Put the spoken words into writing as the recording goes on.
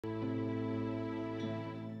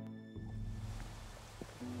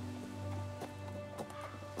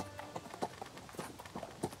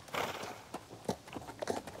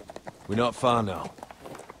We're not far now.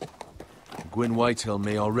 Gwyn Whitehill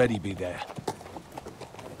may already be there.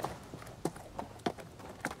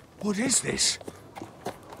 What is this?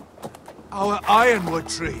 Our ironwood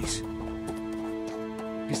trees.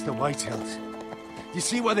 It's the Whitehills. You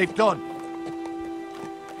see what they've done?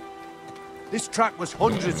 This track was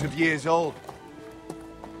hundreds of years old.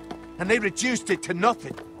 And they reduced it to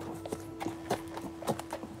nothing.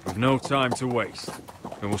 We've no time to waste.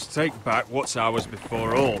 We must take back what's ours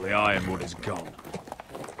before all the ironwood is gone.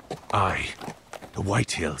 Aye. The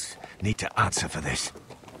Whitehills need to answer for this.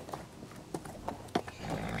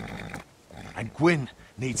 And Gwyn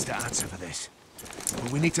needs to answer for this.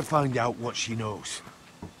 But we need to find out what she knows.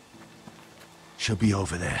 She'll be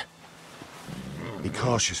over there. Be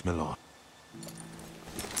cautious, my lord.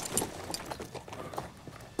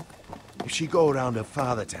 If she go around her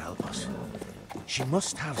father to help us, she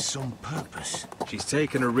must have some purpose. She's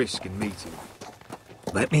taken a risk in meeting.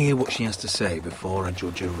 Let me hear what she has to say before I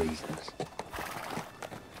judge her reasons.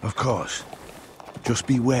 Of course. Just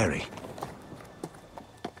be wary.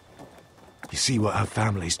 You see what her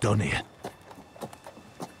family's done here.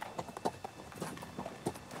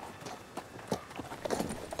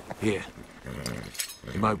 Here.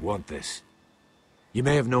 You might want this. You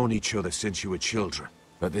may have known each other since you were children,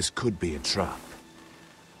 but this could be a trap.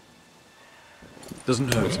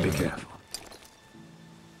 Doesn't hurt to be careful.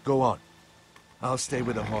 Go on. I'll stay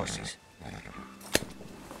with the horses.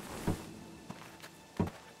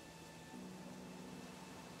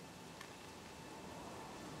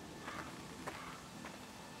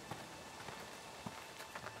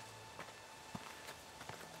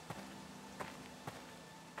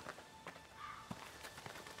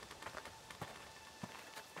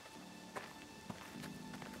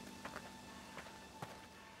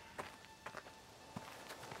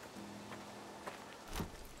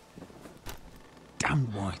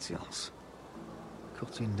 Damned Whitehills.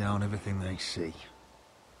 Cutting down everything they see.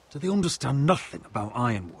 Do they understand nothing about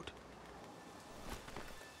ironwood?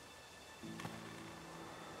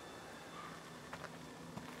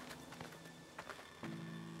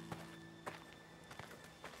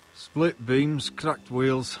 Split beams, cracked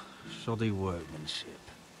wheels, shoddy workmanship.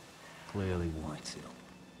 Clearly Whitehill.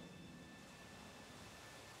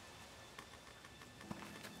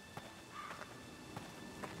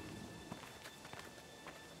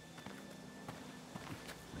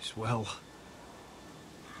 This well.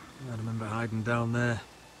 I remember hiding down there,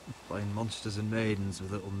 playing monsters and maidens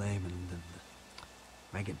with little Naaman and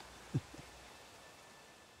Megan.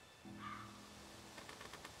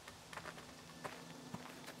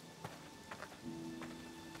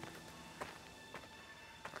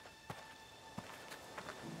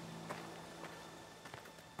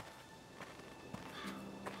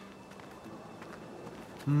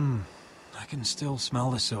 I can still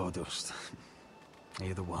smell the sawdust.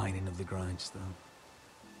 Hear the whining of the grindstone.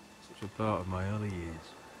 Such a part of my early years.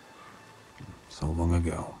 So long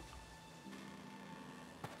ago.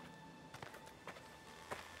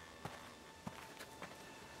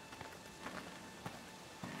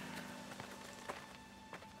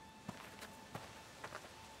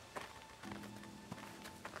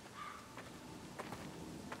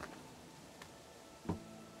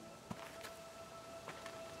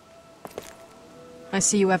 I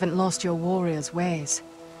see you haven't lost your warrior's ways.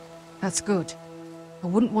 That's good. I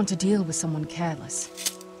wouldn't want to deal with someone careless.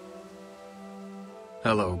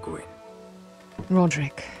 Hello, Gwyn.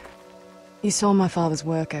 Roderick, you saw my father's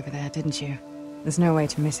work over there, didn't you? There's no way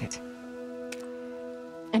to miss it.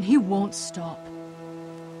 And he won't stop.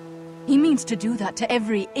 He means to do that to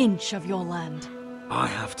every inch of your land. I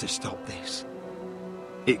have to stop this.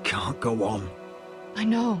 It can't go on. I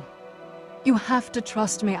know. You have to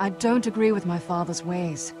trust me. I don't agree with my father's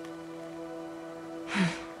ways.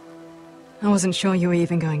 I wasn't sure you were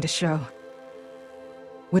even going to show.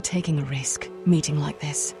 We're taking a risk, meeting like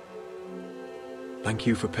this. Thank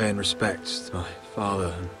you for paying respects to my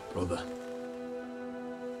father and brother.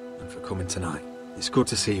 And for coming tonight. It's good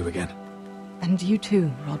to see you again. And you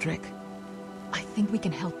too, Roderick. I think we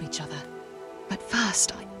can help each other. But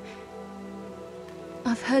first,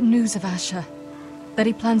 I've heard news of Asher. That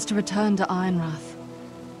he plans to return to Ironrath.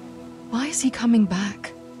 Why is he coming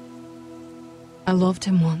back? I loved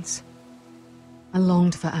him once. I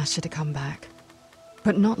longed for Asher to come back.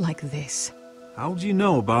 But not like this. How do you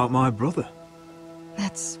know about my brother?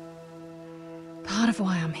 That's part of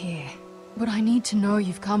why I'm here. But I need to know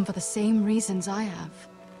you've come for the same reasons I have.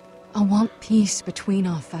 I want peace between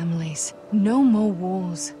our families. No more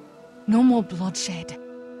wars. No more bloodshed.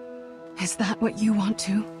 Is that what you want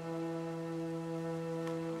too?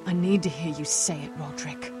 I need to hear you say it,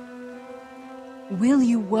 Roderick. Will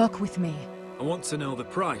you work with me? I want to know the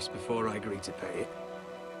price before I agree to pay it.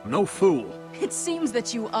 I'm no fool. It seems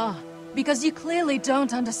that you are, because you clearly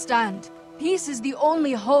don't understand. Peace is the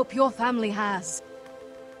only hope your family has.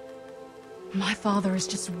 My father is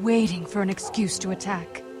just waiting for an excuse to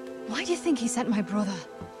attack. Why do you think he sent my brother?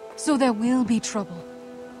 So there will be trouble.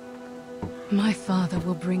 My father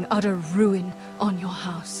will bring utter ruin on your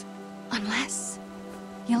house. Unless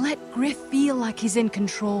you let Griff feel like he's in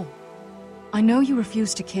control. I know you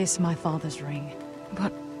refuse to kiss my father's ring,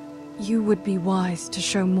 but you would be wise to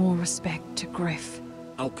show more respect to Griff.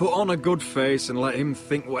 I'll put on a good face and let him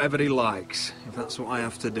think whatever he likes, if that's what I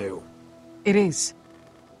have to do. It is.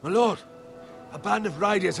 My lord, a band of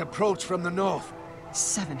riders approach from the north.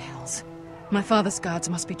 7 hells. My father's guards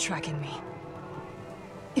must be tracking me.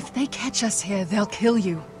 If they catch us here, they'll kill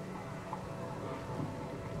you.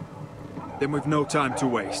 Then we've no time to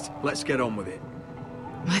waste. Let's get on with it.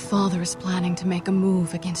 My father is planning to make a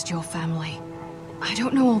move against your family. I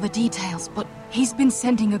don't know all the details, but he's been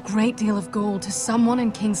sending a great deal of gold to someone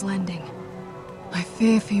in King's Landing. I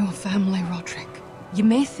fear for your family, Roderick. You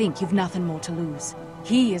may think you've nothing more to lose.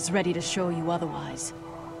 He is ready to show you otherwise.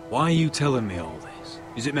 Why are you telling me all this?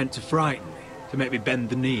 Is it meant to frighten me? To make me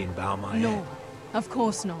bend the knee and bow my head? No, of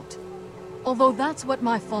course not. Although that's what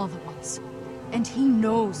my father wants. And he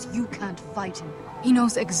knows you can't fight him. He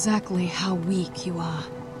knows exactly how weak you are.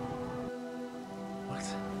 What?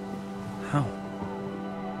 How?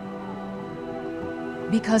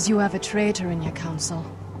 Because you have a traitor in your council.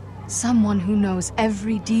 Someone who knows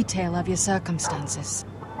every detail of your circumstances.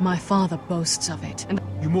 My father boasts of it, and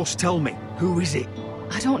You must tell me. Who is it?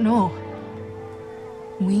 I don't know.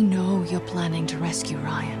 We know you're planning to rescue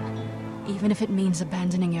Ryan. Even if it means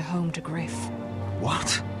abandoning your home to Griff.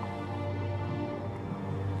 What?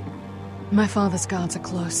 My father's guards are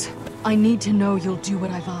close. I need to know you'll do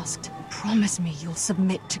what I've asked. Promise me you'll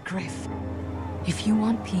submit to Griff. If you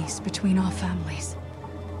want peace between our families,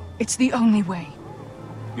 it's the only way.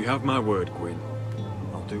 You have my word, Gwyn.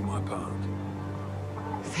 I'll do my part.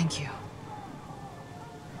 Thank you.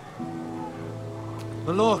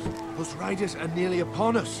 My lord, those riders are nearly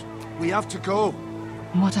upon us. We have to go.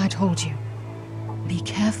 What I told you. Be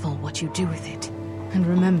careful what you do with it. And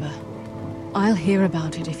remember, I'll hear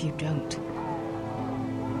about it if you don't.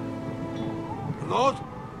 My lord?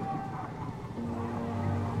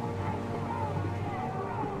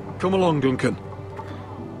 Come along, Duncan.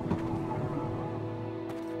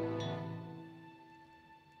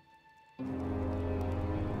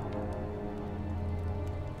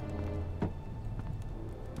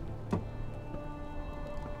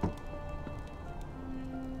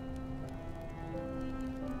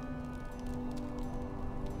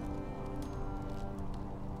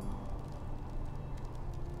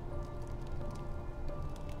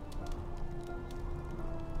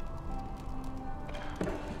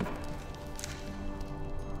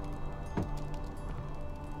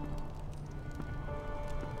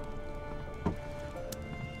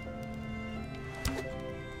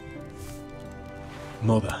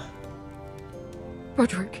 Mother.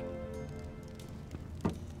 Roderick.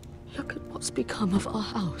 Look at what's become of our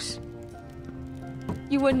house.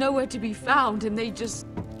 You were nowhere to be found, and they just...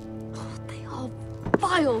 Oh, they are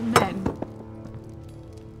vile men.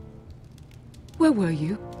 Where were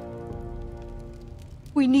you?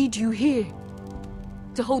 We need you here.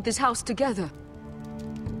 To hold this house together.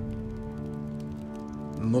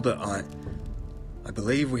 Mother, I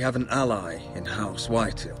believe we have an ally in House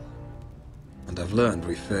Whitehill. And I've learned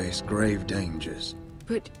we face grave dangers.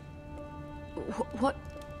 But...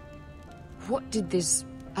 What did this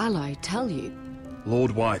ally tell you?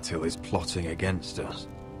 Lord Whitehill is plotting against us.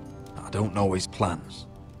 I don't know his plans,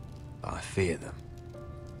 but I fear them.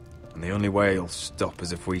 And the only way he'll stop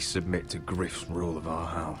is if we submit to Griff's rule of our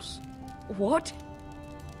house. What?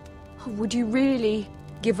 Would you really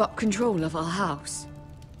give up control of our house?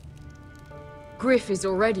 Griff is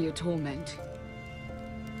already a torment.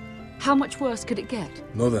 How much worse could it get?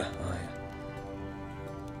 Mother,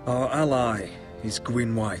 our ally is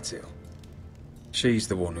Gwyn Whitehill. She's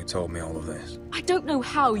the one who told me all of this. I don't know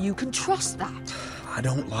how you can trust that. I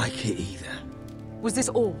don't like it either. Was this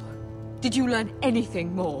all? Did you learn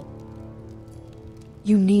anything more?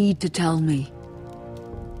 You need to tell me.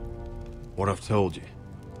 What I've told you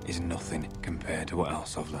is nothing compared to what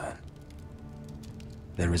else I've learned.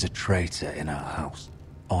 There is a traitor in our house,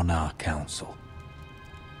 on our council.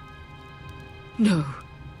 No,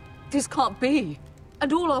 this can't be.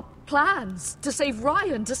 And all our plans to save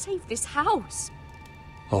Ryan, to save this house.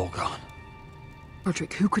 All gone.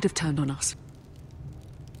 Roderick, who could have turned on us?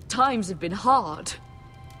 Times have been hard,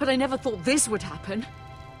 but I never thought this would happen.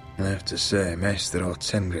 I have to say, Maester or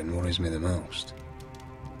Tengrin worries me the most.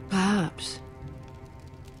 Perhaps.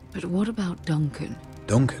 But what about Duncan?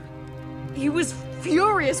 Duncan? He was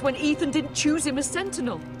furious when Ethan didn't choose him as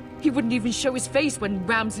Sentinel. He wouldn't even show his face when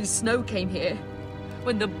Ramsay Snow came here.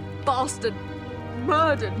 When the bastard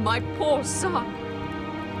murdered my poor son.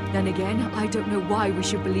 Then again, I don't know why we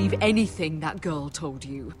should believe anything that girl told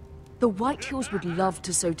you. The Whitehills would love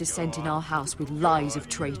to sow dissent in our house with lies of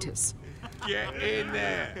traitors. Get in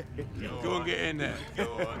there. Go and get in there. Go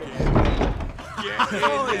on, get in there. Get in there.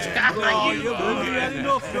 Oh, you've had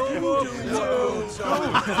enough,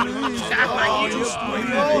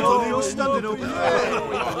 You're standing over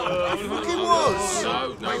there. He fucking was.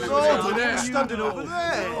 No, he was over there. Standing over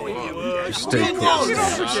there. Stay close.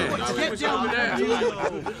 Get down there.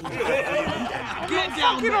 Get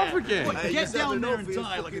down Get off again. Get down there and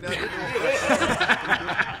die like a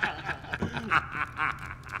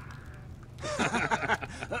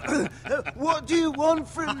What do you want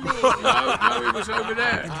from me? No, he was over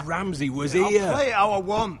there. Ramsay was I'll here. play it how I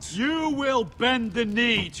want. You will bend the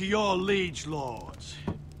knee to your liege lord.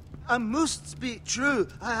 I must speak true.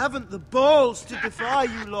 I haven't the balls to defy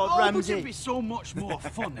you, Lord But Ramsay. it'd be so much more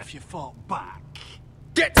fun if you fought back.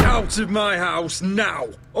 Get out of my house now,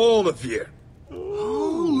 all of you.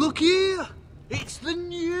 Oh, look here. It's the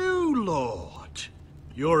new lord.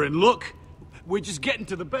 You're in luck. We're just getting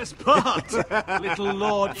to the best part. Little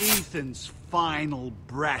Lord Ethan's final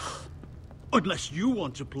breath. Unless you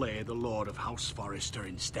want to play the Lord of House Forrester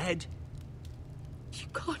instead. You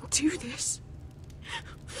can't do this.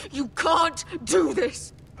 You can't do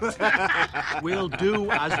this. We'll do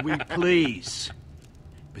as we please.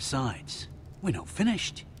 Besides, we're not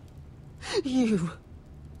finished. You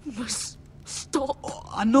must stop.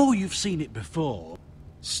 I know you've seen it before.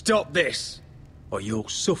 Stop this, or you'll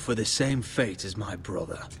suffer the same fate as my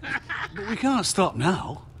brother. But we can't stop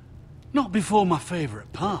now. Not before my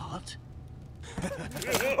favourite part.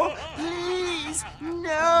 Please,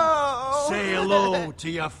 no! Say hello to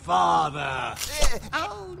your father.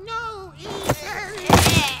 Oh, no!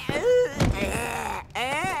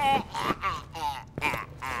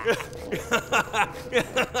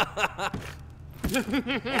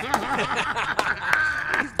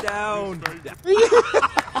 He's down.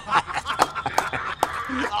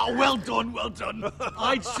 Oh, well done, well done.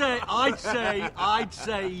 I'd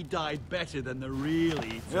say he died better than the real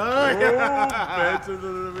Ethan. Better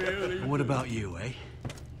than the real. What about you, eh?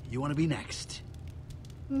 You want to be next?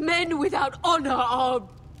 Men without honor are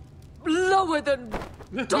lower than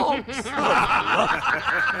dogs.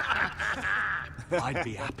 I'd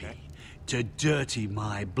be happy to dirty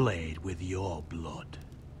my blade with your blood.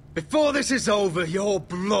 Before this is over, your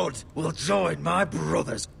blood will join my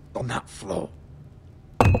brother's on that floor.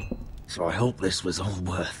 So I hope this was all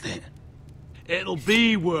worth it. It'll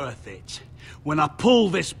be worth it when I pull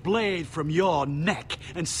this blade from your neck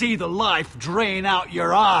and see the life drain out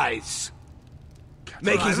your eyes.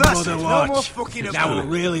 Make his that's mother it. No watch. more fucking now about we'll it.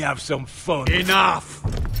 really have some fun. Enough!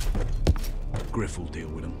 Griff will deal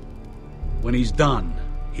with him. When he's done,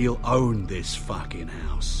 he'll own this fucking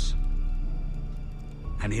house.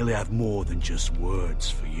 And he'll have more than just words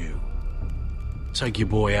for you. Take your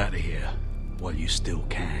boy out of here while you still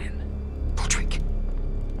can. Roderick!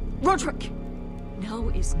 Roderick! Now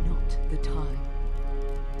is not the time.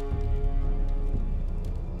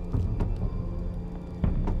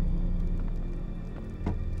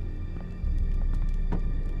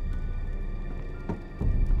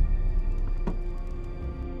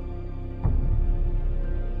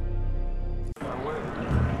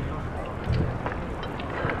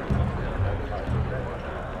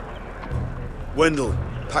 Wendell,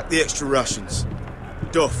 pack the extra rations.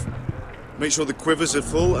 Duff, make sure the quivers are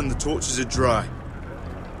full and the torches are dry.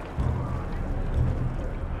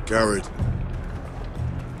 Garrett,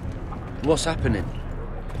 What's happening?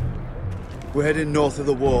 we're heading north of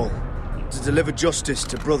the wall to deliver justice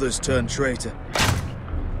to brothers turned traitor.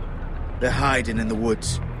 They're hiding in the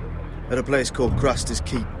woods at a place called Craster's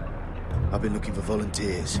Keep. I've been looking for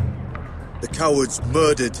volunteers. The cowards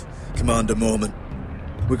murdered Commander Mormon.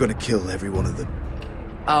 We're going to kill every one of them.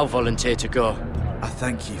 I'll volunteer to go. I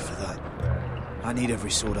thank you for that. I need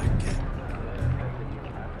every sword I can get.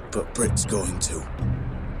 But Britt's going to.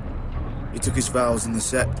 He took his vows in the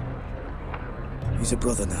Sept. He's a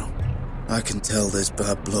brother now. I can tell there's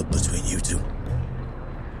bad blood between you two.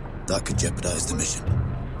 That could jeopardize the mission.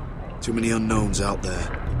 Too many unknowns out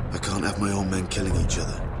there. I can't have my own men killing each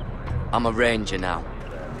other. I'm a ranger now.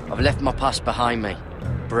 I've left my past behind me,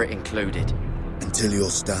 Britt included. Until you're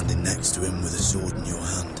standing next to him with a sword in your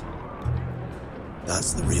hand.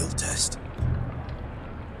 That's the real test.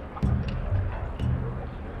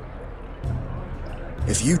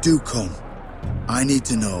 If you do come, I need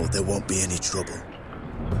to know there won't be any trouble.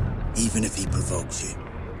 Even if he provokes you.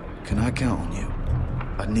 Can I count on you?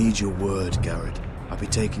 I need your word, Garrett. I'll be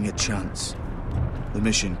taking a chance. The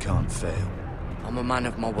mission can't fail. I'm a man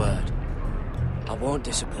of my word. I won't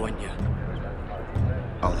disappoint you.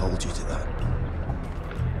 I'll hold you to that.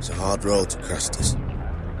 It's a hard road to Crestus.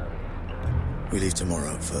 We leave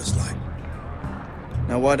tomorrow at first light.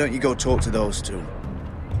 Now why don't you go talk to those two?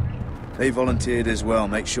 They volunteered as well.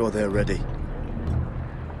 Make sure they're ready.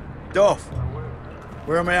 Duff!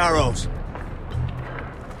 Where are my arrows?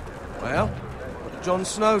 Well, what did Jon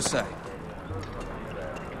Snow say?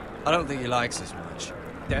 I don't think he likes us much.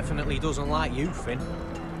 Definitely doesn't like you, Finn.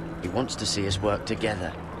 He wants to see us work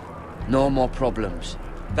together. No more problems.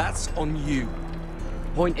 That's on you.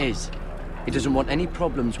 Point is, he doesn't want any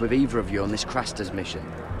problems with either of you on this Crestus mission.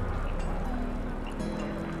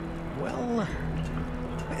 Well,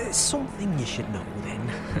 there's something you should know then.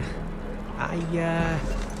 I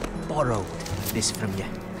borrowed this from you.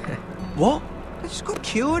 What? I just got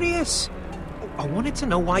curious. I wanted to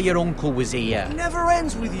know why your uncle was here. It never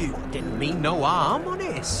ends with you. Didn't mean no harm,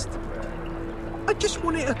 honest. I just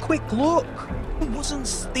wanted a quick look. I wasn't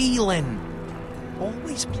stealing.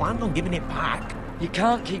 Always planned on giving it back. You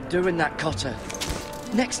can't keep doing that, Cotter.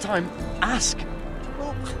 Next time, ask.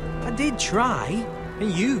 Well, I did try.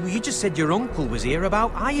 And you just said your uncle was here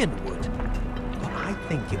about Ironwood. But I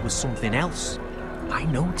think it was something else. I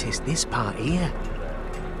noticed this part here.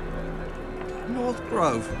 North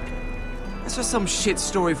Grove. That's just some shit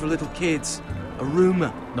story for little kids. A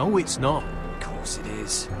rumour. No, it's not. Of course it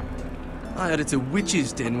is. I heard it's a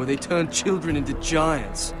witch's den where they turn children into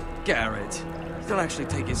giants. Garrett, you don't actually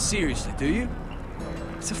take it seriously, do you?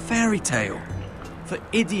 It's a fairy tale. For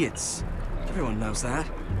idiots. Everyone knows that.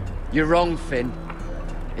 You're wrong, Finn.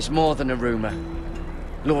 It's more than a rumour.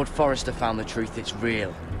 Lord Forrester found the truth, it's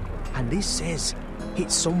real. And this says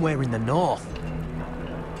it's somewhere in the north.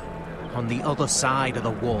 On the other side of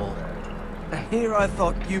the wall. Here I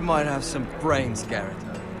thought you might have some brains, Garrett.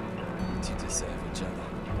 But you deserve each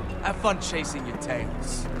other. Have fun chasing your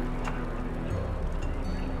tails.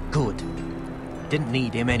 Good. Didn't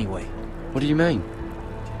need him anyway. What do you mean?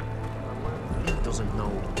 He doesn't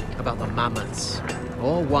know about the mammoths,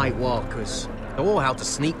 or White Walkers, or how to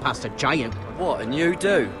sneak past a giant. What, and you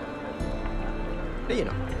do? You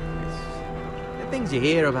know, it's the things you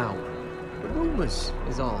hear about. The rumours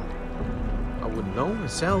is all. I wouldn't know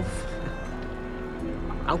myself.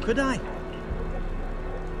 How could I?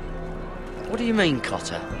 What do you mean,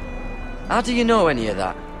 Cotter? How do you know any of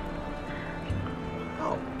that?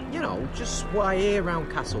 Oh, you know, just what I hear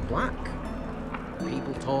around Castle Black.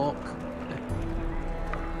 People talk.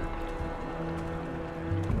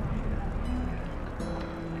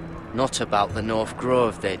 Not about the North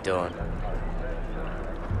Grove, they don't.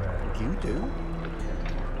 You do?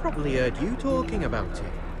 Probably heard you talking about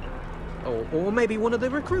it. Or maybe one of the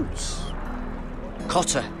recruits.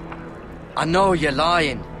 Cotter, I know you're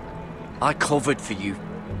lying. I covered for you.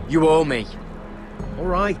 You owe me. All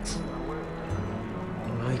right.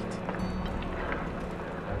 All right.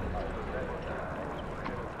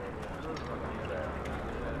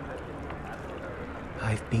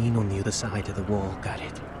 I've been on the other side of the wall,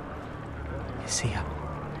 Garrett. You see,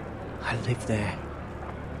 I live there.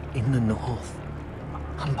 In the north.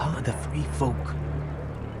 I'm part of the free folk.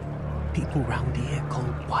 People round here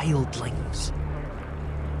called wildlings.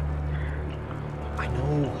 I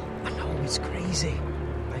know it's crazy.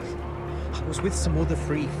 I was with some other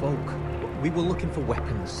free folk. We were looking for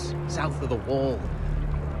weapons south of the wall.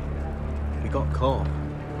 We got caught,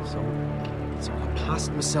 so I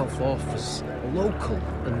passed myself off as a local,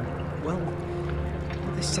 and well,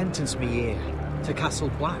 they sentenced me here to Castle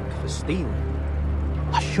Black for stealing.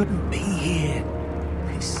 I shouldn't be here.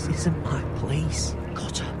 This isn't my place.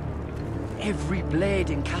 Cotter, every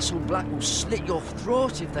blade in Castle Black will slit your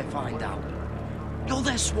throat if they find out. You're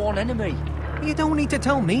their sworn enemy. You don't need to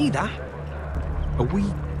tell me that. Are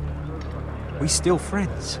we still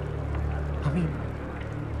friends? I mean,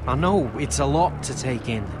 I know it's a lot to take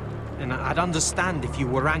in, and I'd understand if you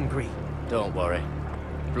were angry. Don't worry.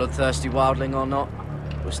 Bloodthirsty wildling or not,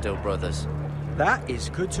 we're still brothers. That is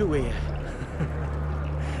good to hear.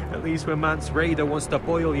 At least when Mance Raider wants to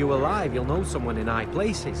boil you alive, you'll know someone in high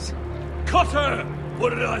places. Cotter!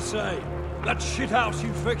 What did I say? That shithouse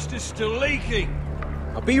you fixed is still leaking!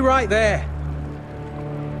 I'll be right there.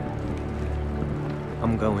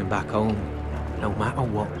 I'm going back home, no matter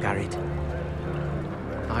what, Garrett.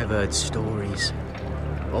 I've heard stories.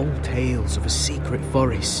 Old tales of a secret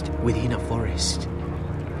forest within a forest.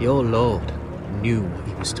 Your lord knew what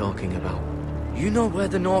he was talking about. You know where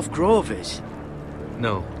the North Grove is?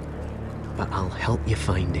 No. But I'll help you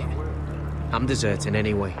find it. I'm deserting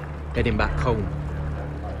anyway, heading back home.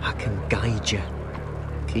 I can guide you,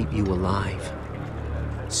 keep you alive.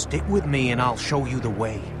 Stick with me and I'll show you the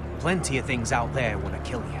way. Plenty of things out there want to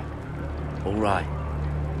kill you. All right.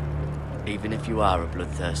 Even if you are a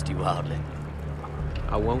bloodthirsty wildling.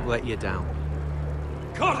 I won't let you down.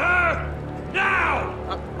 Cotter!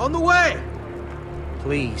 Now! On the way!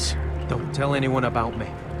 Please, don't tell anyone about me.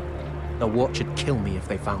 The Watch would kill me if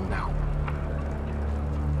they found out.